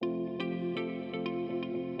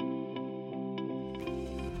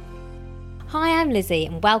Hi, I'm Lizzie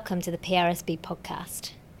and welcome to the PRSB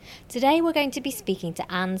podcast. Today we're going to be speaking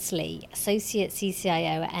to Ann Slee, Associate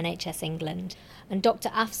CCIO at NHS England, and Dr.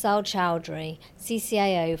 Afzal Chaudhry,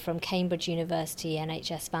 CCIO from Cambridge University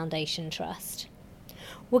NHS Foundation Trust.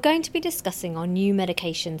 We're going to be discussing our new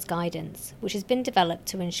medications guidance, which has been developed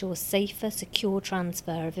to ensure safer, secure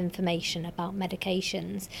transfer of information about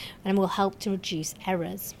medications and will help to reduce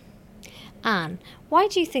errors. Anne, why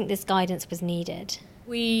do you think this guidance was needed?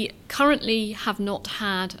 We currently have not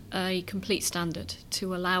had a complete standard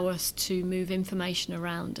to allow us to move information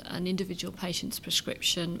around an individual patient's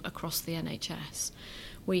prescription across the NHS.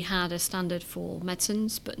 We had a standard for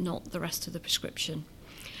medicines, but not the rest of the prescription.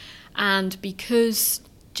 And because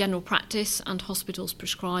general practice and hospitals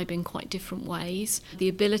prescribe in quite different ways, the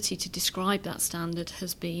ability to describe that standard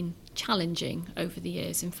has been challenging over the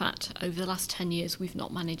years. In fact, over the last 10 years, we've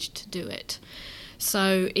not managed to do it.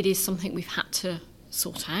 So it is something we've had to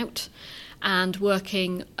sort out, and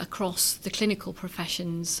working across the clinical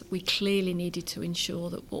professions, we clearly needed to ensure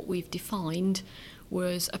that what we've defined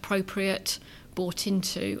was appropriate, bought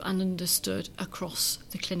into and understood across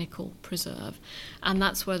the clinical preserve. And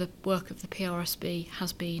that's where the work of the PRSB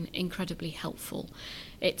has been incredibly helpful.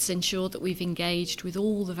 It's ensured that we've engaged with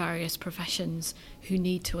all the various professions who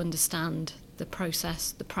need to understand the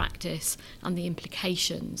process, the practice and the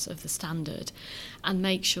implications of the standard, and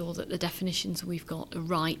make sure that the definitions we've got are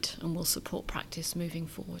right and will support practice moving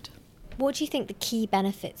forward. What do you think the key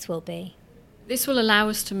benefits will be? This will allow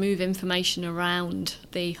us to move information around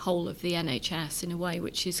the whole of the NHS in a way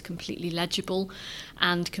which is completely legible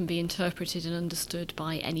and can be interpreted and understood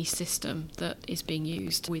by any system that is being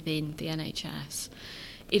used within the NHS.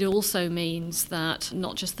 It also means that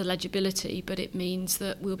not just the legibility, but it means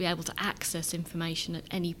that we'll be able to access information at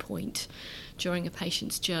any point during a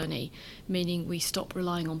patient's journey, meaning we stop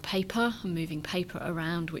relying on paper and moving paper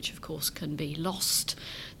around, which of course can be lost.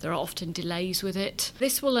 There are often delays with it.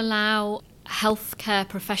 This will allow healthcare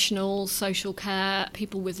professionals, social care,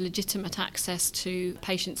 people with legitimate access to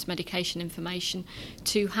patients' medication information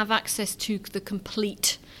to have access to the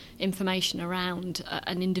complete information around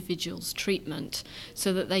an individual's treatment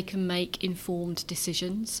so that they can make informed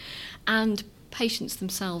decisions, and patients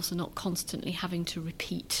themselves are not constantly having to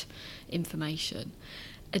repeat information.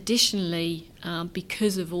 Additionally,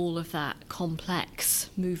 because of all of that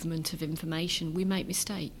complex movement of information, we make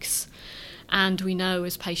mistakes. And we know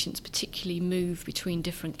as patients particularly move between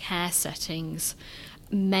different care settings,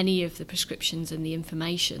 many of the prescriptions and the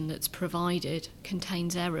information that's provided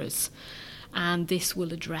contains errors. And this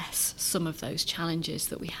will address some of those challenges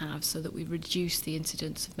that we have so that we reduce the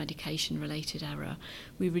incidence of medication-related error,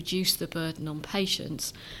 we reduce the burden on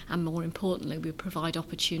patients, and more importantly, we provide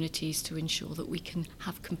opportunities to ensure that we can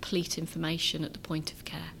have complete information at the point of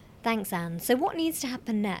care. Thanks, Anne. So what needs to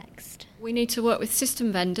happen next? We need to work with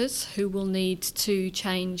system vendors who will need to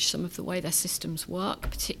change some of the way their systems work,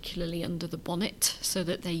 particularly under the bonnet, so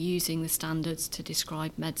that they're using the standards to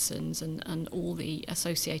describe medicines and all the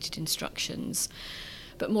associated instructions.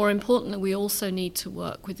 But more importantly, we also need to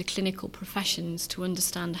work with the clinical professions to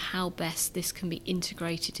understand how best this can be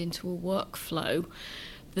integrated into a workflow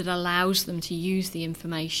that allows them to use the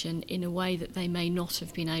information in a way that they may not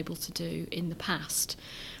have been able to do in the past.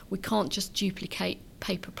 We can't just duplicate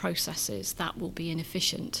paper processes, that will be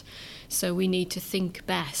inefficient. So we need to think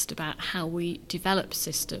best about how we develop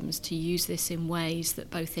systems to use this in ways that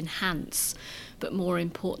both enhance, but more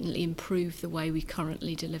importantly improve the way we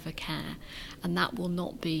currently deliver care. And that will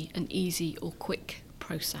not be an easy or quick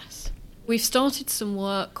process. We've started some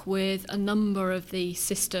work with a number of the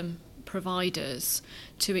system providers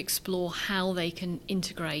to explore how they can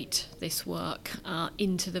integrate this work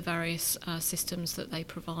into the various systems that they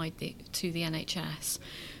provide to the NHS.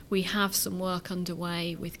 We have some work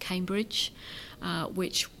underway with Cambridge,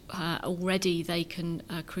 which already they can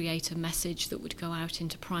create a message that would go out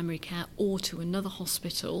into primary care or to another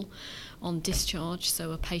hospital on discharge,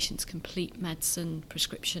 so a patient's complete medicine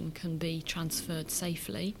prescription can be transferred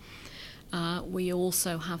safely. We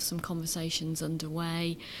also have some conversations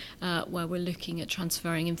underway where we're looking at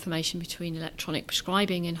transferring information between electronic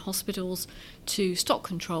prescribing in hospitals to stock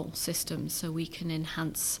control systems so we can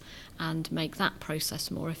enhance and make that process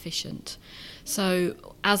more efficient. So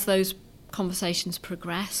as those conversations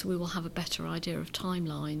progress, we will have a better idea of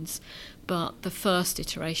timelines, but the first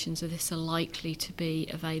iterations of this are likely to be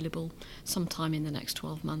available sometime in the next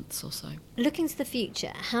 12 months or so. Looking to the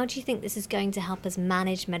future, how do you think this is going to help us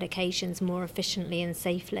manage medications more efficiently and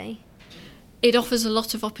safely? It offers a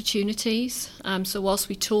lot of opportunities. So whilst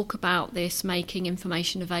we talk about this making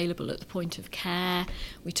information available at the point of care,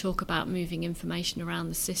 we talk about moving information around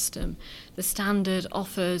the system, the standard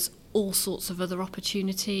offers all sorts of other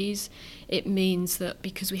opportunities. It means that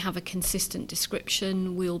because we have a consistent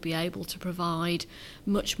description, we'll be able to provide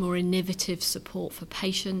much more innovative support for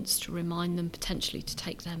patients, to remind them potentially to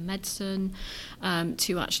take their medicine,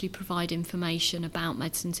 to actually provide information about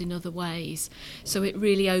medicines in other ways. So it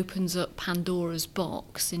really opens up Pandora's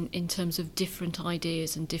box in terms of different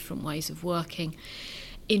ideas and different ways of working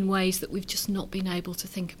in ways that we've just not been able to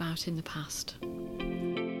think about in the past.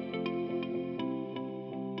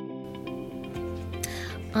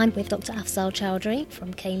 I'm with Dr. Afzal Chaudhry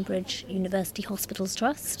from Cambridge University Hospitals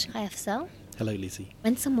Trust. Hi, Afzal. Hello, Lizzie.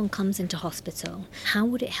 When someone comes into hospital, how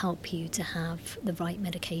would it help you to have the right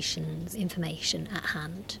medications information at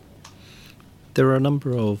hand? There are a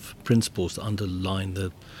number of principles that underline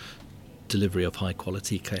the delivery of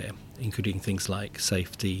high-quality care, including things like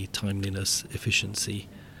safety, timeliness, efficiency.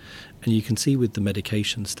 And you can see with the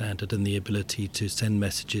medication standard and the ability to send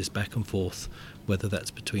messages back and forth, whether that's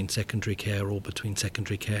between secondary care or between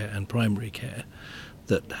secondary care and primary care,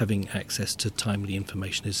 that having access to timely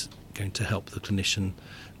information is going to help the clinician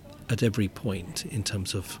at every point in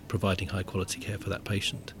terms of providing high-quality care for that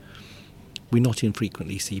patient. We not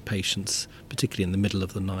infrequently see patients, particularly in the middle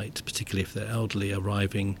of the night, particularly if they're elderly,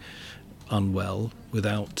 arriving unwell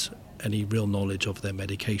without any real knowledge of their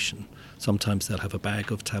medication. Sometimes they'll have a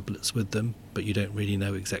bag of tablets with them, but you don't really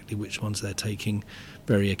know exactly which ones they're taking.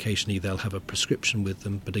 Very occasionally they'll have a prescription with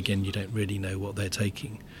them, but again, you don't really know what they're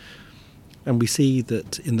taking. And we see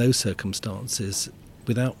that in those circumstances,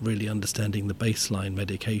 without really understanding the baseline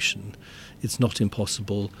medication, it's not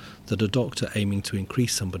impossible that a doctor aiming to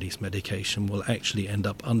increase somebody's medication will actually end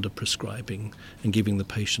up under-prescribing and giving the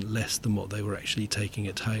patient less than what they were actually taking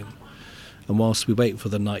at home. And whilst we wait for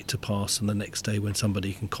the night to pass and the next day when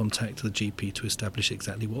somebody can contact the GP to establish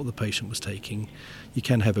exactly what the patient was taking, you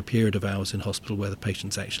can have a period of hours in hospital where the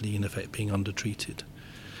patient's actually in effect being undertreated.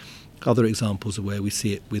 Other examples are where we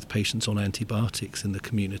see it with patients on antibiotics in the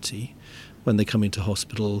community. When they come into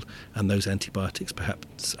hospital and those antibiotics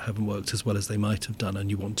perhaps haven't worked as well as they might have done and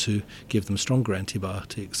you want to give them stronger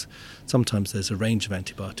antibiotics, sometimes there's a range of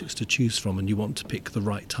antibiotics to choose from and you want to pick the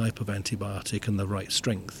right type of antibiotic and the right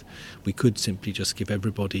strength. We could simply just give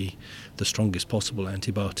everybody the strongest possible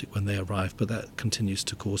antibiotic when they arrive, but that continues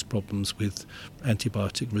to cause problems with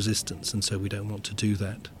antibiotic resistance, and so we don't want to do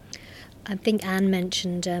that. I think Anne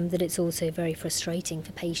mentioned that it's also very frustrating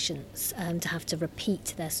for patients to have to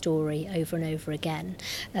repeat their story over and over again.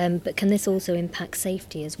 But can this also impact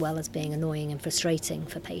safety as well as being annoying and frustrating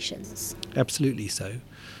for patients? Absolutely so.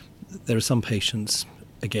 There are some patients,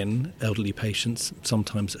 again, elderly patients,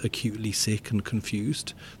 sometimes acutely sick and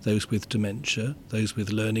confused, those with dementia, those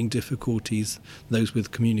with learning difficulties, those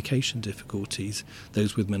with communication difficulties,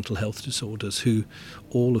 those with mental health disorders,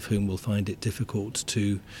 all of whom will find it difficult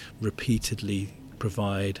to repeatedly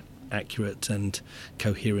provide accurate and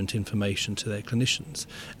coherent information to their clinicians.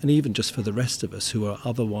 And even just for the rest of us who are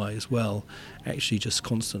otherwise well, actually just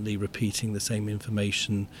constantly repeating the same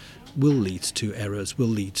information will lead to errors, will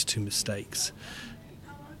lead to mistakes.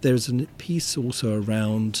 There's a piece also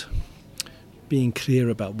around being clear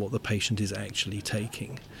about what the patient is actually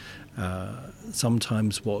taking.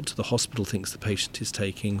 Sometimes what the hospital thinks the patient is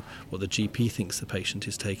taking, what the GP thinks the patient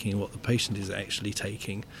is taking, and what the patient is actually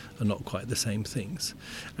taking are not quite the same things.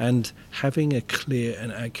 And having a clear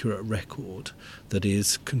and accurate record that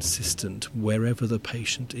is consistent wherever the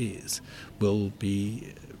patient is will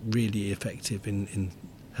be really effective in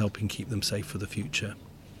helping keep them safe for the future.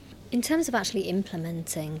 In terms of actually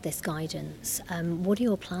implementing this guidance, what are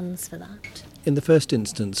your plans for that? In the first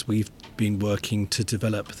instance, we've been working to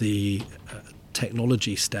develop the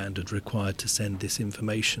technology standard required to send this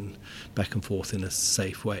information back and forth in a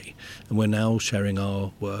safe way. And we're now sharing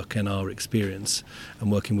our work and our experience and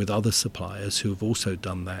working with other suppliers who have also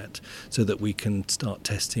done that so that we can start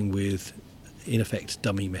testing with, in effect,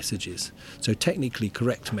 dummy messages. So technically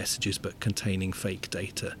correct messages but containing fake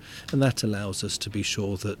data. And that allows us to be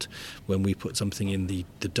sure that when we put something in the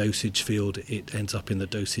dosage field, it ends up in the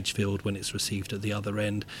dosage field when it's received at the other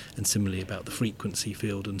end, and similarly about the frequency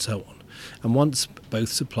field and so on. And once both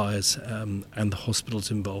suppliers and the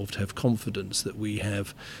hospitals involved have confidence that we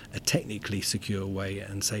have a technically secure way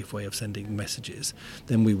and safe way of sending messages,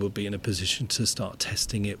 then we will be in a position to start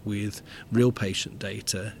testing it with real patient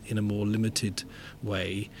data in a more limited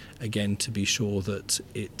way, again to be sure that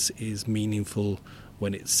it is meaningful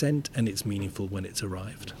when it's sent and it's meaningful when it's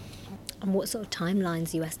arrived. And what sort of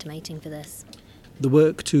timelines are you estimating for this? The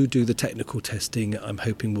work to do the technical testing, I'm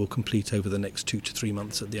hoping, will complete over the next 2 to 3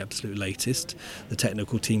 months at the absolute latest. The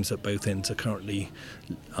technical teams at both ends are currently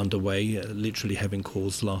underway, literally having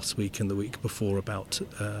calls last week and the week before about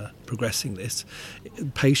progressing this.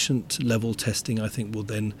 Patient level testing, I think, will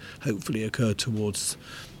then hopefully occur towards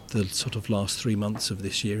the sort of last 3 months of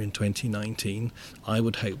this year in 2019. I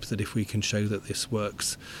would hope that if we can show that this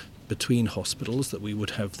works between hospitals, that we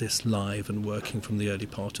would have this live and working from the early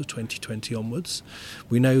part of 2020 onwards.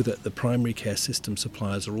 We know that the primary care system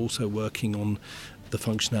suppliers are also working on the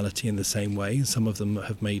functionality in the same way. Some of them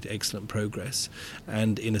have made excellent progress,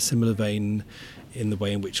 and in a similar vein, in the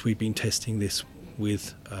way in which we've been testing this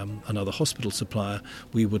with another hospital supplier,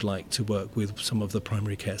 we would like to work with some of the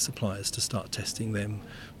primary care suppliers to start testing them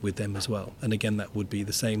with them as well. And again, that would be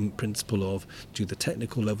the same principle of do the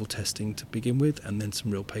technical level testing to begin with and then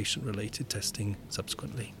some real patient related testing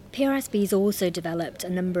subsequently. PRSB's also developed a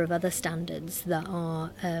number of other standards that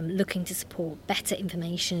are looking to support better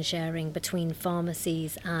information sharing between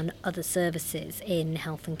pharmacies and other services in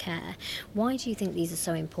health and care. Why do you think these are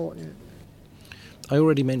so important? I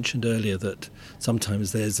already mentioned earlier that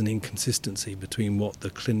sometimes there's an inconsistency between what the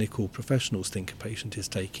clinical professionals think a patient is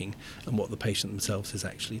taking and what the patient themselves is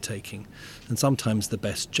actually taking. And sometimes the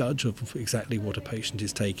best judge of exactly what a patient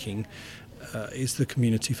is taking is the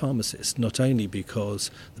community pharmacist, not only because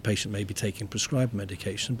the patient may be taking prescribed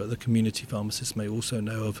medication, but the community pharmacist may also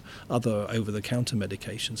know of other over-the-counter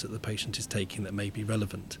medications that the patient is taking that may be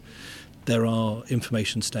relevant. There are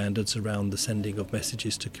information standards around the sending of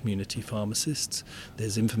messages to community pharmacists.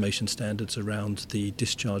 There's information standards around the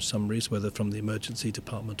discharge summaries, whether from the emergency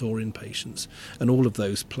department or inpatients. And all of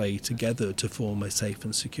those play together to form a safe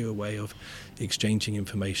and secure way of exchanging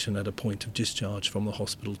information at a point of discharge from the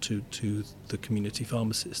hospital to the community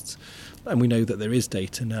pharmacists. And we know that there is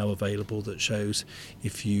data now available that shows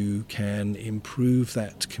if you can improve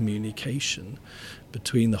that communication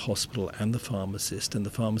between the hospital and the pharmacist, and the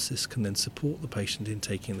pharmacist can then support the patient in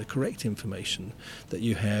taking the correct information, that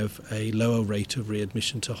you have a lower rate of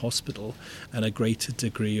readmission to hospital and a greater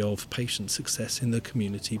degree of patient success in the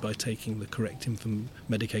community by taking the correct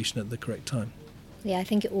medication at the correct time. Yeah, I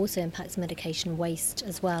think it also impacts medication waste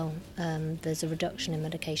as well. There's a reduction in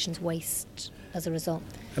medications waste as a result.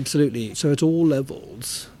 Absolutely. So at all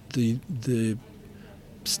levels, the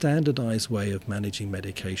standardised way of managing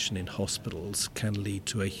medication in hospitals can lead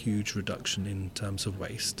to a huge reduction in terms of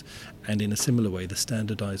waste, and in a similar way the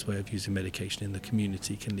standardised way of using medication in the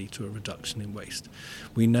community can lead to a reduction in waste.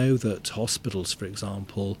 We know that hospitals, for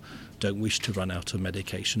example, don't wish to run out of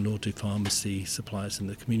medication, nor do pharmacy suppliers in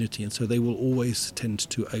the community, and so they will always tend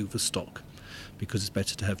to overstock because it's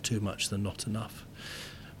better to have too much than not enough.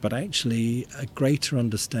 But actually a greater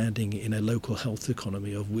understanding in a local health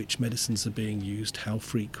economy of which medicines are being used, how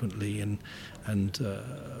frequently and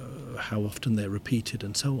how often they're repeated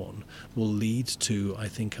and so on, will lead to, I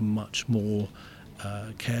think, a much more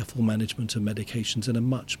careful management of medications and a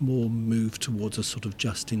much more move towards a sort of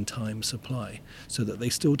just-in-time supply, so that they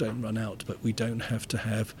still don't run out, but we don't have to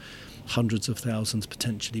have hundreds of thousands,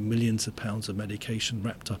 potentially millions of pounds of medication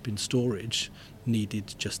wrapped up in storage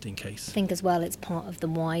needed just in case. I think as well it's part of the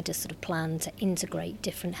wider sort of plan to integrate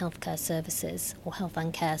different healthcare services or health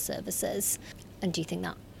and care services. And do you think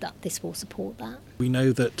that this will support that? We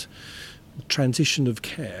know that transition of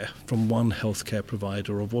care from one healthcare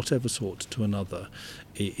provider of whatever sort to another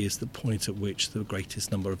is the point at which the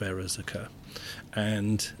greatest number of errors occur.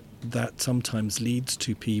 And that sometimes leads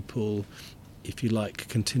to people, if you like,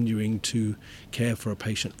 continuing to care for a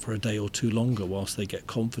patient for a day or two longer whilst they get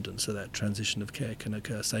confidence that transition of care can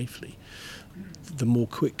occur safely. The more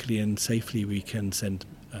quickly and safely we can send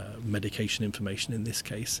medication information in this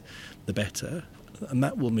case, the better. And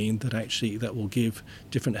that will mean that actually that will give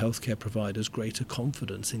different healthcare providers greater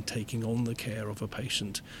confidence in taking on the care of a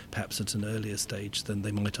patient, perhaps at an earlier stage than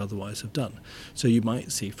they might otherwise have done. So you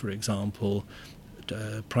might see, for example,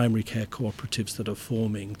 primary care cooperatives that are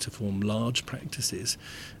forming to form large practices,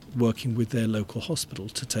 working with their local hospital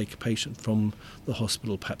to take a patient from the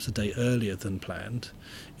hospital perhaps a day earlier than planned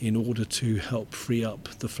in order to help free up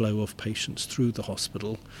the flow of patients through the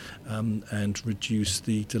hospital and reduce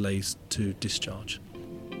the delays to discharge.